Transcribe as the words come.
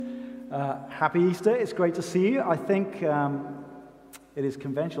Happy Easter. It's great to see you. I think it is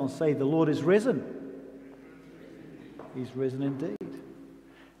conventional to say the Lord is risen. He's risen indeed.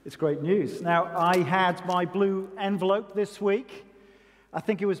 It's great news. Now, I had my blue envelope this week. I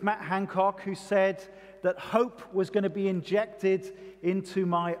think it was Matt Hancock who said that hope was going to be injected into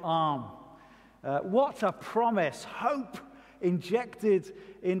my arm. What a promise. Hope injected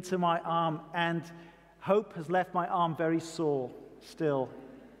into my arm. And hope has left my arm very sore still.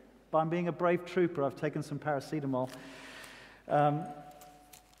 But I'm being a brave trooper. I've taken some paracetamol. And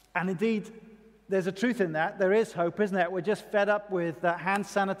indeed, there's a truth in that. There is hope, isn't there? We're just fed up with hand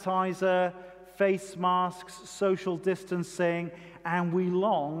sanitizer, face masks, social distancing, and we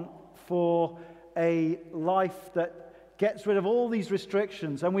long for a life that gets rid of all these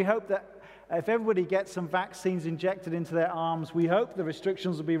restrictions. And we hope that if everybody gets some vaccines injected into their arms, we hope the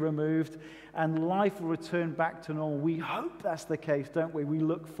restrictions will be removed and life will return back to normal. We hope that's the case, don't we? We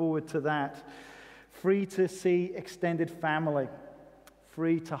look forward to that. Free to see extended family,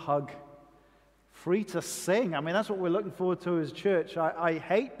 free to hug, free to sing. I mean, that's what we're looking forward to as church. I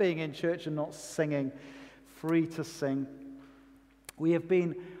hate being in church and not singing. Free to sing. We have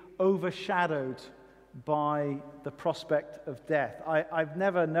been overshadowed by the prospect of death. I've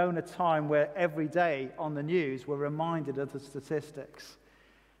never known a time where every day on the news we're reminded of the statistics.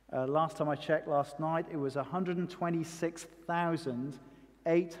 Last time I checked last night, it was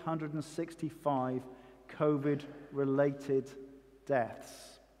 126,865 COVID-related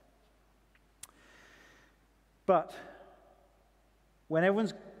deaths. But when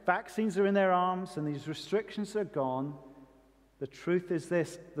everyone's vaccines are in their arms and these restrictions are gone, the truth is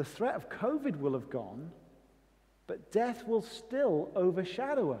this: the threat of COVID will have gone, but death will still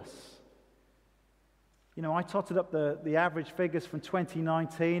overshadow us. You know, I totted up the average figures from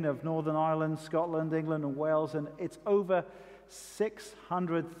 2019 of Northern Ireland, Scotland, England, and Wales, and it's over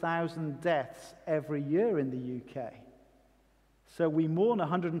 600,000 deaths every year in the UK. So we mourn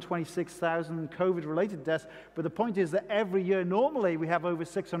 126,000 COVID-related deaths, but the point is that every year, normally, we have over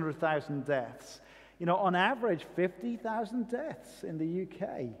 600,000 deaths. You know, on average, 50,000 deaths in the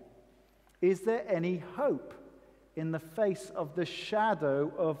UK. Is there any hope in the face of the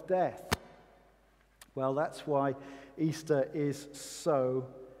shadow of death? Well, that's why Easter is so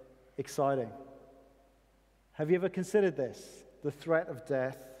exciting. Have you ever considered this, the threat of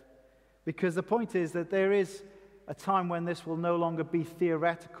death? Because the point is that there is a time when this will no longer be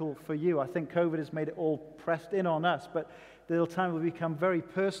theoretical for you. I think COVID has made it all pressed in on us, but the time will become very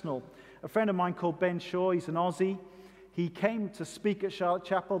personal. A friend of mine called Ben Shaw, he's an Aussie. He came to speak at Charlotte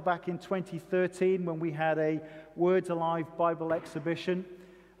Chapel back in 2013 when we had a Words Alive Bible exhibition.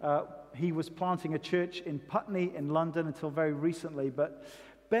 He was planting a church in Putney in London until very recently. But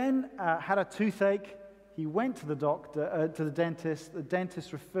Ben had a toothache. He went to the doctor, to the dentist. The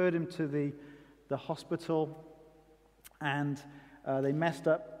dentist referred him to the hospital, and they messed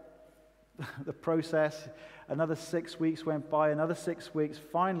up the process. Another 6 weeks went by, another 6 weeks,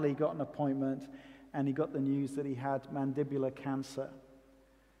 finally got an appointment, and he got the news that he had mandibular cancer.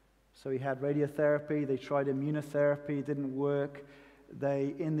 So he had radiotherapy, they tried immunotherapy, it didn't work.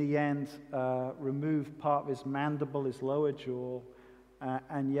 They, in the end, removed part of his mandible, his lower jaw,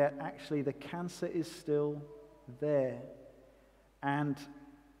 and yet actually the cancer is still there. And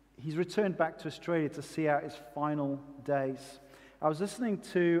he's returned back to Australia to see out his final days. I was listening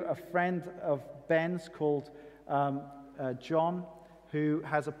to a friend of Ben's called John, who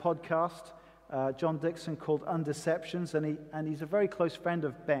has a podcast, John Dixon, called Undeceptions, and he's a very close friend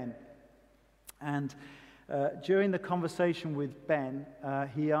of Ben. And during the conversation with Ben,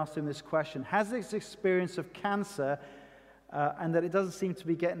 he asked him this question: has this experience of cancer, and that it doesn't seem to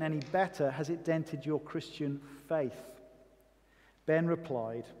be getting any better, has it dented your Christian faith? Ben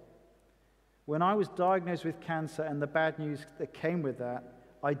replied, "When I was diagnosed with cancer and the bad news that came with that,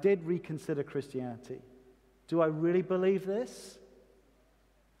 I did reconsider Christianity. Do I really believe this?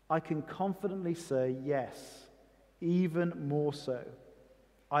 I can confidently say yes, even more so.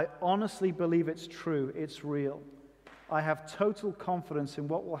 I honestly believe it's true, it's real. I have total confidence in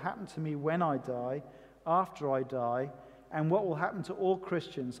what will happen to me when I die, after I die, and what will happen to all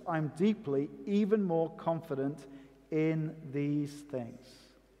Christians. I'm deeply, even more confident in these things."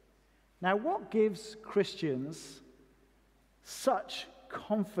 Now, what gives Christians such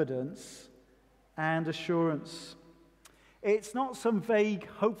confidence and assurance? It's not some vague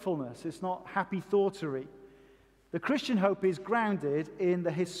hopefulness. It's not happy thoughtery. The Christian hope is grounded in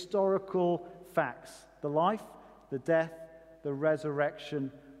the historical facts: the life, the death, the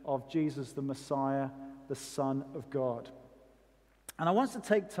resurrection of Jesus the Messiah, the Son of God. And I want to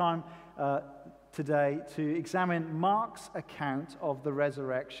take time today to examine Mark's account of the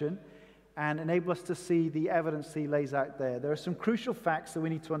resurrection and enable us to see the evidence he lays out there. There are some crucial facts that we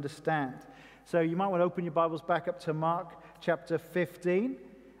need to understand. So you might want to open your Bibles back up to Mark chapter 15,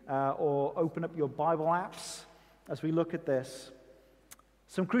 or open up your Bible apps as we look at this.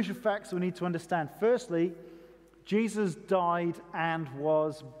 Some crucial facts we need to understand. Firstly, Jesus died and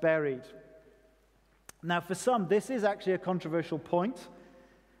was buried. Now, for some, this is actually a controversial point.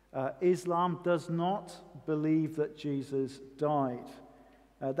 Islam does not believe that Jesus died.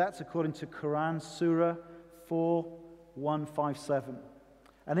 That's according to Quran Surah 4:157.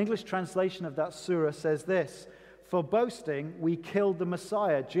 An English translation of that surah says this: "For boasting, we killed the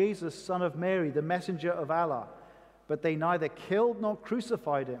Messiah, Jesus, son of Mary, the messenger of Allah. But they neither killed nor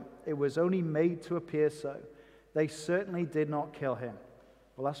crucified him. It was only made to appear so. They certainly did not kill him."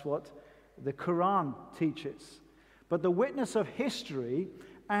 Well, that's what the Quran teaches. But the witness of history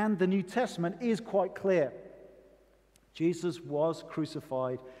and the New Testament is quite clear. Jesus was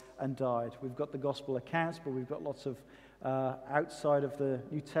crucified and died. We've got the gospel accounts, but we've got lots of outside of the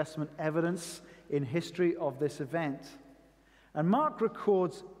New Testament evidence in history of this event. And Mark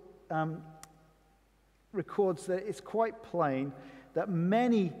records that it's quite plain that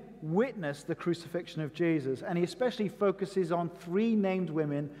many witnessed the crucifixion of Jesus, and he especially focuses on three named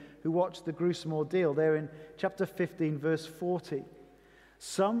women who watched the gruesome ordeal. They're in chapter 15, verse 40.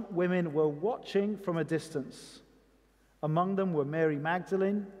 Some women were watching from a distance. Among them were Mary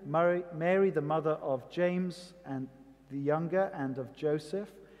Magdalene, Mary the mother of James and the younger and of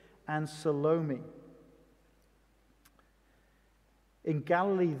Joseph, and Salome. In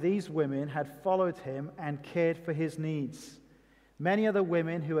Galilee, these women had followed him and cared for his needs. Many other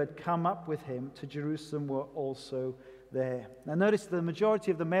women who had come up with him to Jerusalem were also there. Now notice the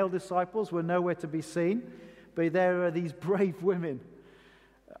majority of the male disciples were nowhere to be seen, but there are these brave women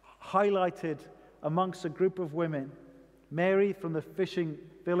highlighted amongst a group of women. Mary from the fishing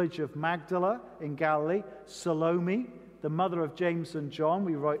village of Magdala in Galilee, Salome, the mother of James and John,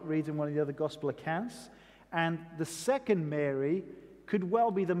 we read in one of the other gospel accounts, and the second Mary could well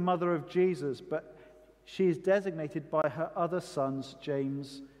be the mother of Jesus, but she is designated by her other sons,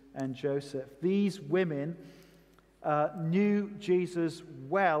 James and Joseph. These women knew Jesus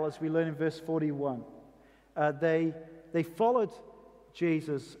well, as we learn in verse 41. They followed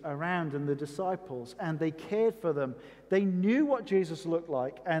Jesus around and the disciples, and they cared for them. They knew what Jesus looked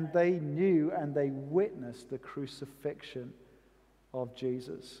like, and they knew and they witnessed the crucifixion of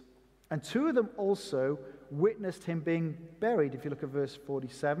Jesus. And two of them also witnessed him being buried. If you look at verse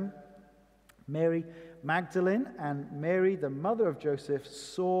 47, Mary Magdalene and Mary, the mother of Joseph,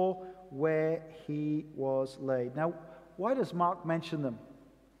 saw where he was laid. Now, why does Mark mention them?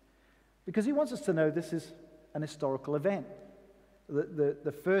 Because he wants us to know this is an historical event.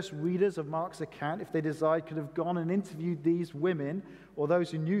 The first readers of Mark's account, if they desired, could have gone and interviewed these women or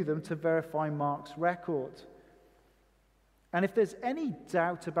those who knew them to verify Mark's record. And if there's any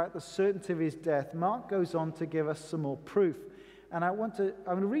doubt about the certainty of his death, Mark goes on to give us some more proof. And I'm going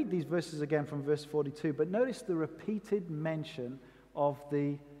to read these verses again from verse 42, but notice the repeated mention of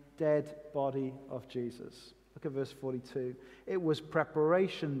the dead body of Jesus. Look at verse 42. It was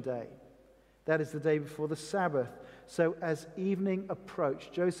preparation day. That is the day before the Sabbath. So as evening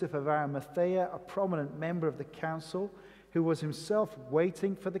approached, Joseph of Arimathea, a prominent member of the council, who was himself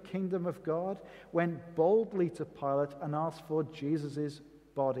waiting for the kingdom of God, went boldly to Pilate and asked for Jesus'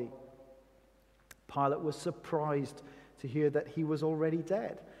 body. Pilate was surprised to hear that he was already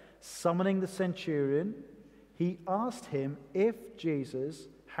dead. Summoning the centurion, he asked him if Jesus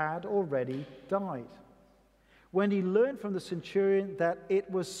had already died. When he learned from the centurion that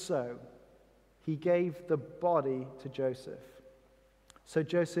it was so, he gave the body to Joseph. So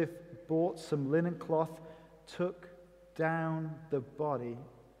Joseph bought some linen cloth, took down the body.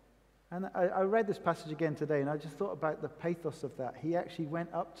 And I read this passage again today, and I just thought about the pathos of that. He actually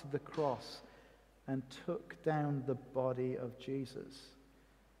went up to the cross and took down the body of Jesus.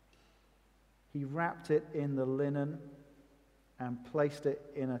 He wrapped it in the linen and placed it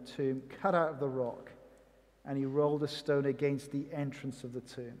in a tomb cut out of the rock, and he rolled a stone against the entrance of the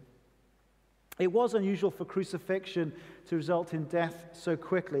tomb. It was unusual for crucifixion to result in death so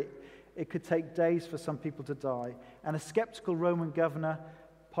quickly. It could take days for some people to die. And a skeptical Roman governor,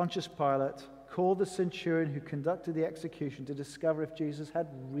 Pontius Pilate, called the centurion who conducted the execution to discover if Jesus had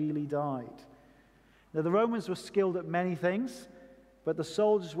really died. Now, the Romans were skilled at many things, but the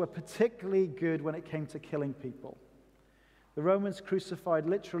soldiers were particularly good when it came to killing people. The Romans crucified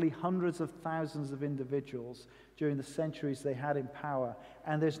literally hundreds of thousands of individuals during the centuries they had in power,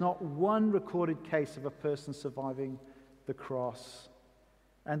 and there's not one recorded case of a person surviving the cross.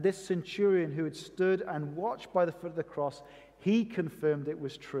 And this centurion who had stood and watched by the foot of the cross, he confirmed it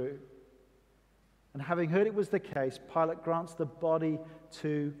was true. And having heard it was the case, Pilate grants the body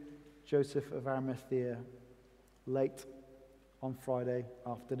to Joseph of Arimathea late on Friday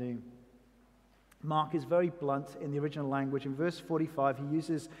afternoon. Mark is very blunt in the original language. In verse 45, he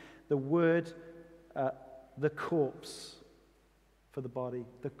uses the word, the corpse, for the body.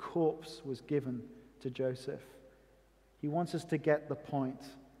 The corpse was given to Joseph. He wants us to get the point.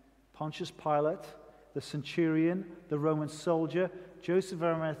 Pontius Pilate, the centurion, the Roman soldier, Joseph of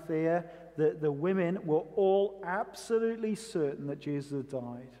Arimathea, the women were all absolutely certain that Jesus had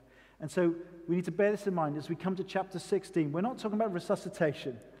died. And so we need to bear this in mind as we come to chapter 16. We're not talking about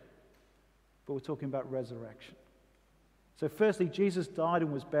resuscitation, but we're talking about resurrection. So firstly, Jesus died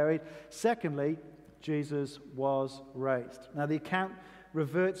and was buried. Secondly, Jesus was raised. Now the account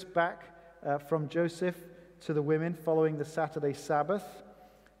reverts back from Joseph to the women following the Saturday Sabbath.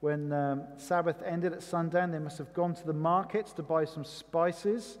 When Sabbath ended at sundown, they must have gone to the markets to buy some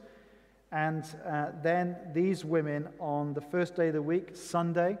spices. And then these women, on the first day of the week,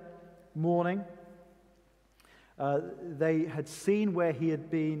 Sunday morning, they had seen where he had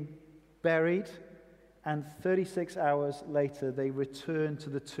been buried, and 36 hours later they returned to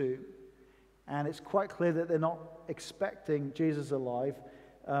the tomb. And it's quite clear that they're not expecting Jesus alive.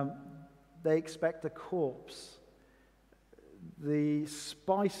 They expect a corpse. The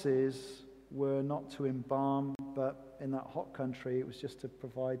spices were not to embalm, but in that hot country, it was just to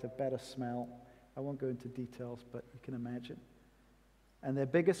provide a better smell. I won't go into details, but you can imagine. And their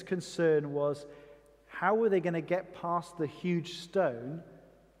biggest concern was, how were they going to get past the huge stone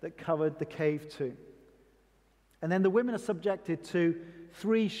that covered the cave tomb? And then the women are subjected to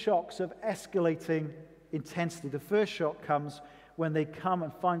 3 shocks of escalating intensity. The first shock comes when they come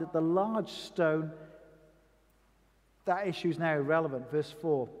and find that the large stone, that issue is now irrelevant, verse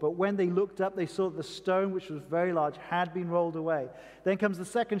 4. But when they looked up, they saw that the stone, which was very large, had been rolled away. Then comes the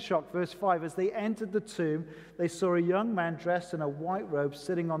second shock, verse 5. As they entered the tomb, they saw a young man dressed in a white robe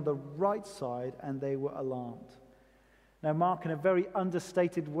sitting on the right side, and they were alarmed. Now, Mark, in a very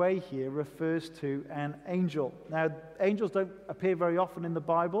understated way here, refers to an angel. Now, angels don't appear very often in the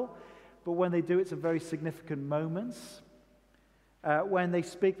Bible, but when they do, it's a very significant moment. When they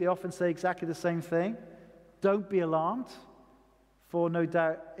speak, they often say exactly the same thing. Don't be alarmed, for no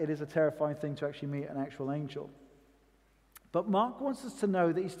doubt it is a terrifying thing to actually meet an actual angel. But Mark wants us to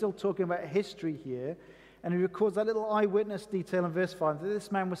know that he's still talking about history here, and he records that little eyewitness detail in verse 5, that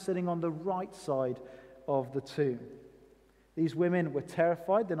this man was sitting on the right side of the tomb. These women were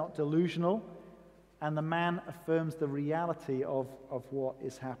terrified, they're not delusional, and the man affirms the reality of what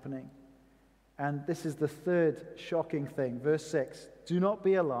is happening. And this is the third shocking thing. Verse 6, do not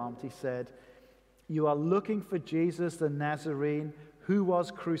be alarmed, he said. You are looking for Jesus the Nazarene who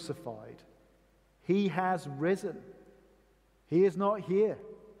was crucified. He has risen. He is not here.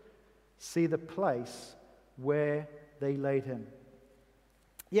 See the place where they laid him.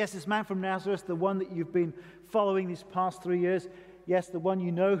 Yes, this man from Nazareth, the one that you've been following these past 3 years, yes, the one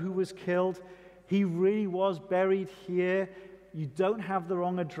you know who was killed, he really was buried here. You don't have the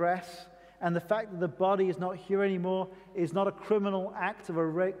wrong address. And the fact that the body is not here anymore is not a criminal act of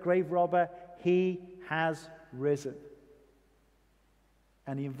a grave robber. He has risen.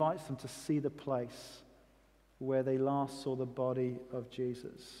 And he invites them to see the place where they last saw the body of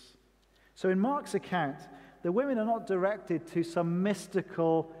Jesus. So in Mark's account, the women are not directed to some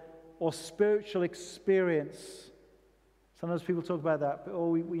mystical or spiritual experience. Sometimes people talk about that, but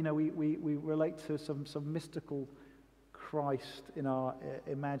we relate to some mystical Christ in our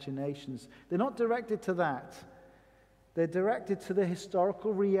imaginations. They're not directed to that. They're directed to the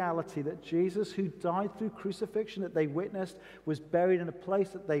historical reality that Jesus, who died through crucifixion that they witnessed, was buried in a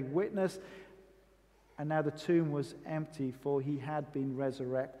place that they witnessed, and now the tomb was empty, for he had been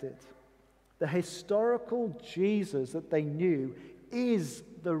resurrected. The historical Jesus that they knew is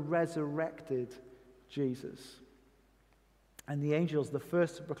the resurrected Jesus. And the angels, the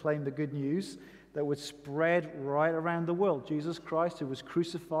first to proclaim the good news that would spread right around the world. Jesus Christ, who was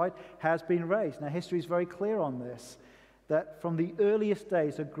crucified, has been raised. Now, history is very clear on this, that from the earliest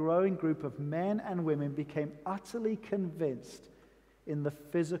days, a growing group of men and women became utterly convinced in the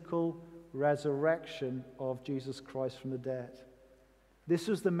physical resurrection of Jesus Christ from the dead. This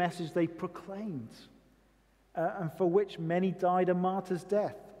was the message they proclaimed, and for which many died a martyr's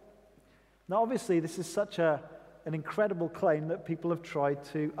death. Now, obviously, this is such an incredible claim that people have tried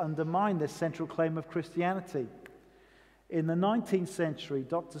to undermine this central claim of Christianity. In the 19th century,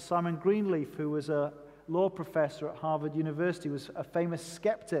 Dr. Simon Greenleaf, who was a law professor at Harvard University, was a famous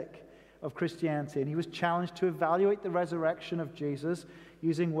skeptic of Christianity, and he was challenged to evaluate the resurrection of Jesus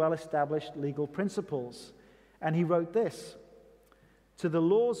using well-established legal principles. And he wrote this: To the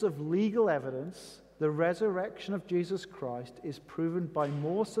laws of legal evidence, the resurrection of Jesus Christ is proven by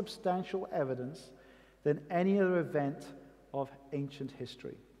more substantial evidence than any other event of ancient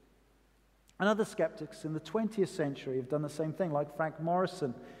history. And other skeptics in the 20th century have done the same thing, like Frank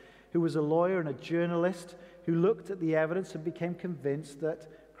Morrison, who was a lawyer and a journalist who looked at the evidence and became convinced that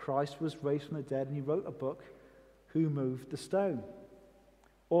Christ was raised from the dead, and he wrote a book, Who Moved the Stone?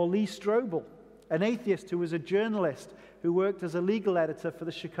 Or Lee Strobel, an atheist who was a journalist who worked as a legal editor for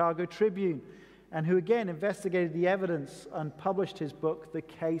the Chicago Tribune, and who again investigated the evidence and published his book, The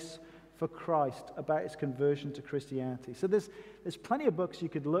Case for Christ, about his conversion to Christianity. So there's plenty of books you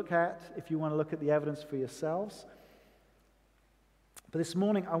could look at if you want to look at the evidence for yourselves. But this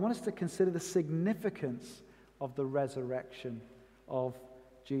morning, I want us to consider the significance of the resurrection of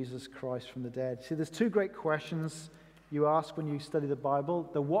Jesus Christ from the dead. See, there's two great questions you ask when you study the Bible.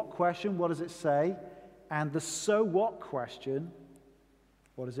 The what question, what does it say? And the so what question,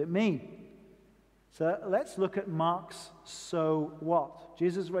 what does it mean? So let's look at Mark's so what.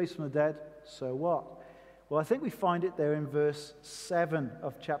 Jesus raised from the dead, so what? Well, I think we find it there in verse 7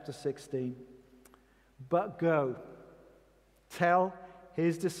 of chapter 16. But go, tell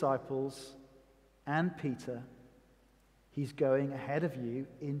his disciples and Peter, he's going ahead of you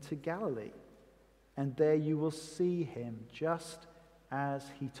into Galilee, and there you will see him just as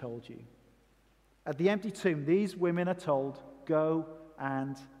he told you. At the empty tomb, these women are told, go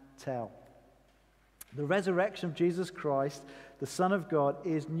and tell. The resurrection of Jesus Christ, the Son of God,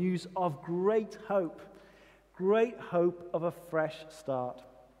 is news of great hope of a fresh start.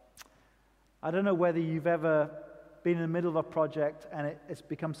 I don't know whether you've ever been in the middle of a project and it's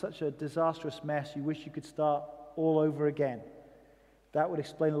become such a disastrous mess you wish you could start all over again. That would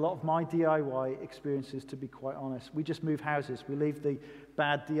explain a lot of my DIY experiences, to be quite honest. We just move houses. We leave the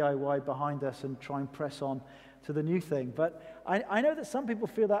bad DIY behind us and try and press on to the new thing. But I know that some people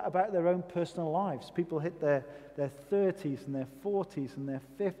feel that about their own personal lives. People hit their 30s and their 40s and their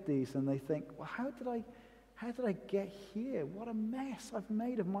 50s, and they think, well, how did I get here? What a mess I've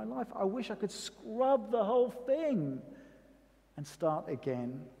made of my life. I wish I could scrub the whole thing and start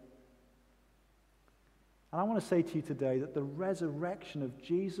again. And I want to say to you today that the resurrection of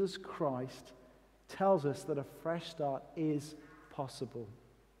Jesus Christ tells us that a fresh start is possible.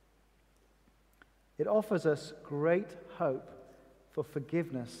 It offers us great hope for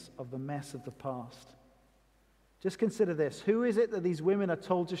forgiveness of the mess of the past. Just consider this. Who is it that these women are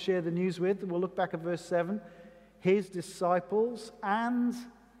told to share the news with? We'll look back at verse 7. His disciples and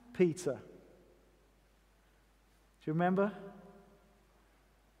Peter. Do you remember?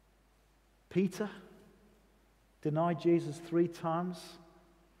 Peter denied Jesus 3 times.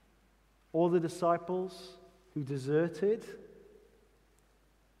 All the disciples who deserted.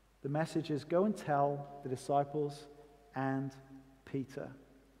 The message is, go and tell the disciples and Peter.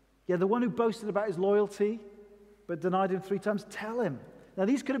 Yeah, the one who boasted about his loyalty but denied him 3 times, tell him. Now,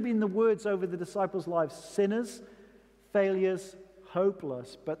 these could have been the words over the disciples' lives: sinners, failures,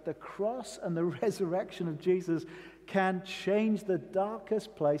 hopeless. But the cross and the resurrection of Jesus can change the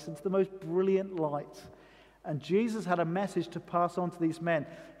darkest place into the most brilliant light. And Jesus had a message to pass on to these men.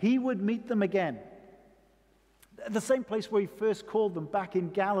 He would meet them again, the same place where he first called them, back in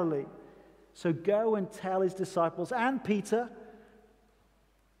Galilee. So go and tell his disciples and Peter,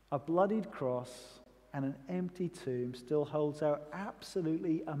 a bloodied cross and an empty tomb still holds out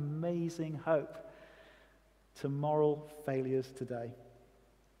absolutely amazing hope to moral failures today.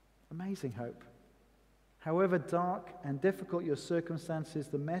 Amazing hope. However dark and difficult your circumstances,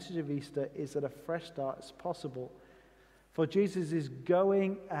 the message of Easter is that a fresh start is possible. For Jesus is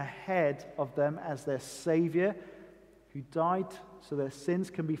going ahead of them as their Savior, who died so their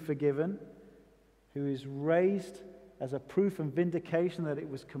sins can be forgiven, who is raised as a proof and vindication that it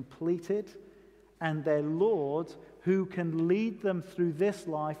was completed, and their Lord, who can lead them through this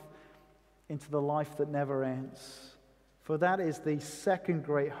life into the life that never ends. For that is the second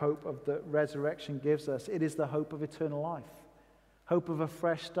great hope of the resurrection gives us. It is the hope of eternal life, hope of a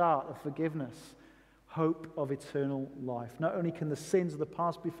fresh start, of forgiveness, hope of eternal life. Not only can the sins of the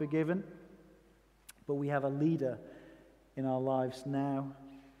past be forgiven, but we have a leader in our lives now,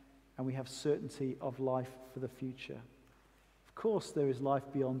 and we have certainty of life for the future. Of course, there is life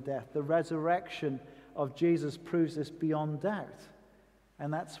beyond death. The resurrection of Jesus proves this beyond doubt.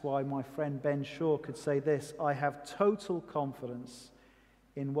 And that's why my friend Ben Shaw could say this: I have total confidence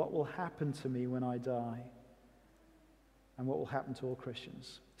in what will happen to me when I die, and what will happen to all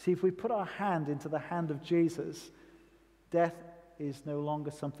Christians. See, if we put our hand into the hand of Jesus, death is no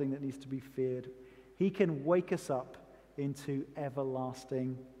longer something that needs to be feared. He can wake us up into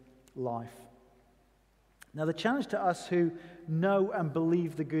everlasting life. Now, the challenge to us who know and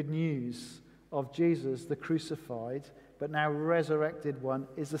believe the good news of Jesus, the crucified, but now resurrected one,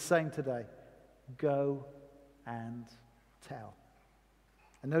 is the same today. Go and tell.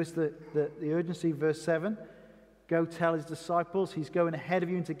 And notice the urgency, verse 7. Go tell his disciples, he's going ahead of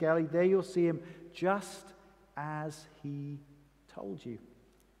you into Galilee. There you'll see him just as he told you.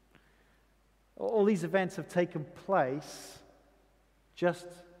 All these events have taken place just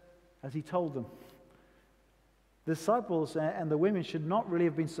as he told them. The disciples and the women should not really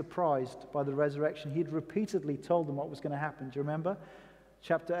have been surprised by the resurrection. He had repeatedly told them what was going to happen. Do you remember?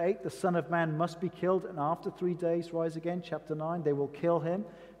 Chapter 8, the Son of Man must be killed and after 3 days rise again. Chapter 9, they will kill him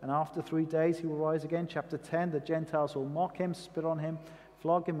and after 3 days he will rise again. Chapter 10, the Gentiles will mock him, spit on him,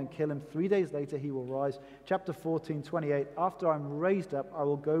 flog him and kill him. 3 days later he will rise. Chapter 14, 28, after I'm raised up, I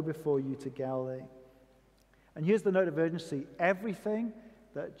will go before you to Galilee. And here's the note of urgency. Everything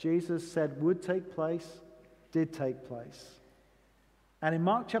that Jesus said would take place did take place. And in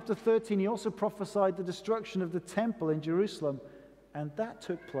Mark chapter 13, he also prophesied the destruction of the temple in Jerusalem, and that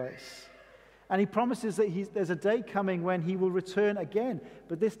took place. And he promises that there's a day coming when he will return again,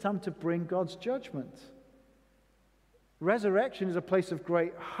 but this time to bring God's judgment. Resurrection is a place of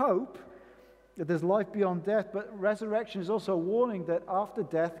great hope, that there's life beyond death, but resurrection is also a warning that after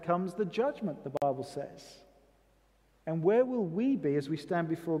death comes the judgment, the Bible says. And where will we be as we stand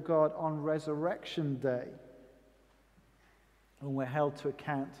before God on Resurrection Day, when we're held to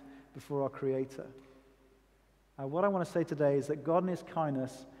account before our Creator? What I want to say today is that God in his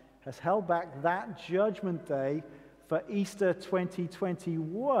kindness has held back that judgment day for Easter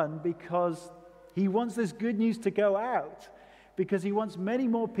 2021 because he wants this good news to go out, because he wants many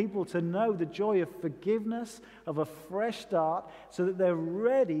more people to know the joy of forgiveness, of a fresh start, so that they're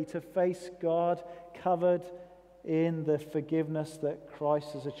ready to face God covered in the forgiveness that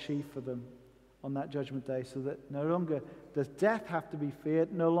Christ has achieved for them on that judgment day, so that no longer does death have to be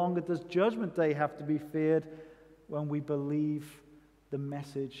feared, no longer does judgment day have to be feared when we believe the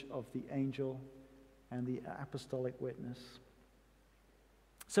message of the angel and the apostolic witness.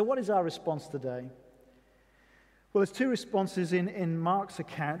 So what is our response today? Well, there's two responses in Mark's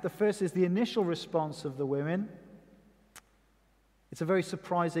account. The first is the initial response of the women. It's a very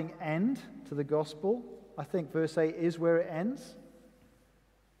surprising end to the gospel. I think verse 8 is where it ends.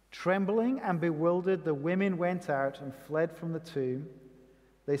 Trembling and bewildered, the women went out and fled from the tomb.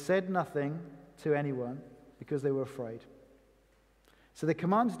 They said nothing to anyone because they were afraid. So they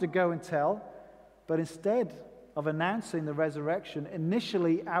commanded to go and tell, but instead of announcing the resurrection,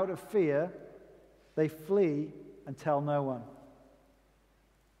 initially out of fear, they flee and tell no one.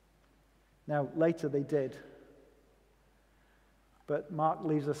 Now, later they did. But Mark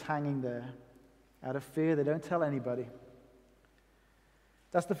leaves us hanging there. Out of fear, they don't tell anybody.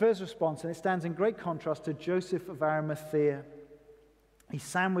 That's the first response, and it stands in great contrast to Joseph of Arimathea. He's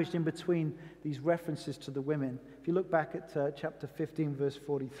sandwiched in between these references to the women. If you look back at chapter 15, verse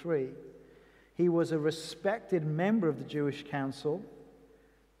 43, he was a respected member of the Jewish council,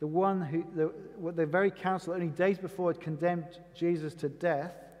 the very council only days before had condemned Jesus to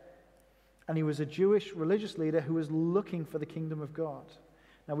death, and he was a Jewish religious leader who was looking for the kingdom of God.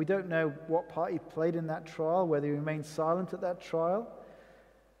 Now, we don't know what part he played in that trial, whether he remained silent at that trial,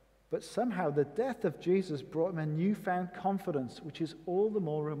 but somehow the death of Jesus brought him a newfound confidence, which is all the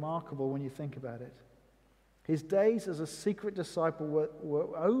more remarkable when you think about it. His days as a secret disciple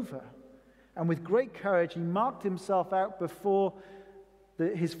were over, and with great courage he marked himself out before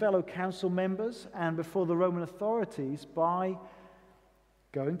his fellow council members and before the Roman authorities by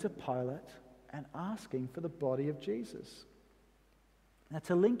going to Pilate and asking for the body of Jesus. Now,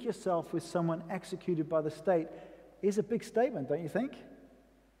 to link yourself with someone executed by the state is a big statement, don't you think?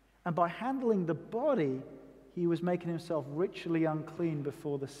 And by handling the body, he was making himself ritually unclean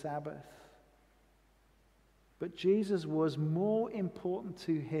before the Sabbath. But Jesus was more important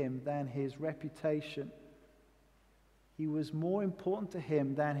to him than his reputation. He was more important to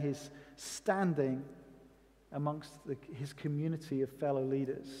him than his standing amongst his community of fellow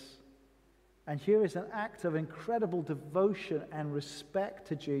leaders. And here is an act of incredible devotion and respect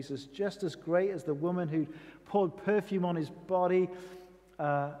to Jesus, just as great as the woman who poured perfume on his body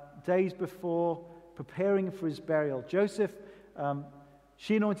days before, preparing for his burial. Joseph,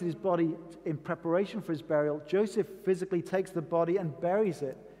 she anointed his body in preparation for his burial. Joseph physically takes the body and buries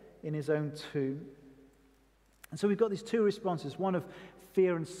it in his own tomb. And so we've got these two responses, one of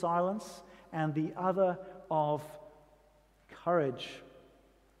fear and silence, and the other of courage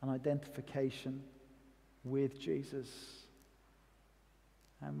and identification with Jesus.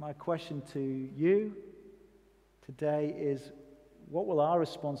 And my question to you today is, what will our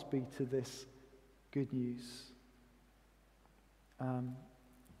response be to this good news.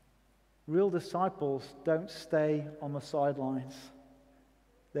 Real disciples don't stay on the sidelines.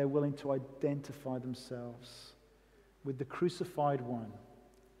 They're willing to identify themselves with the crucified one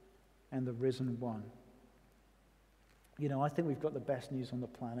and the risen one. You know, I think we've got the best news on the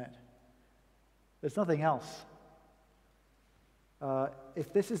planet. There's nothing else.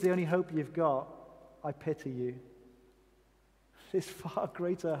 If this is the only hope you've got, I pity you. There's far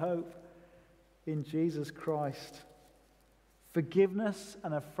greater hope in Jesus Christ. Forgiveness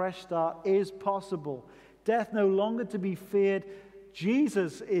and a fresh start is possible. Death no longer to be feared.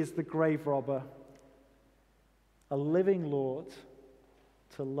 Jesus is the grave robber, a living Lord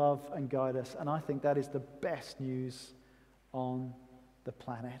to love and guide us. And I think that is the best news on the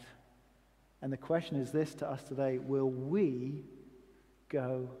planet. And the question is this to us today: will we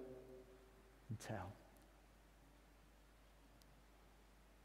go and tell?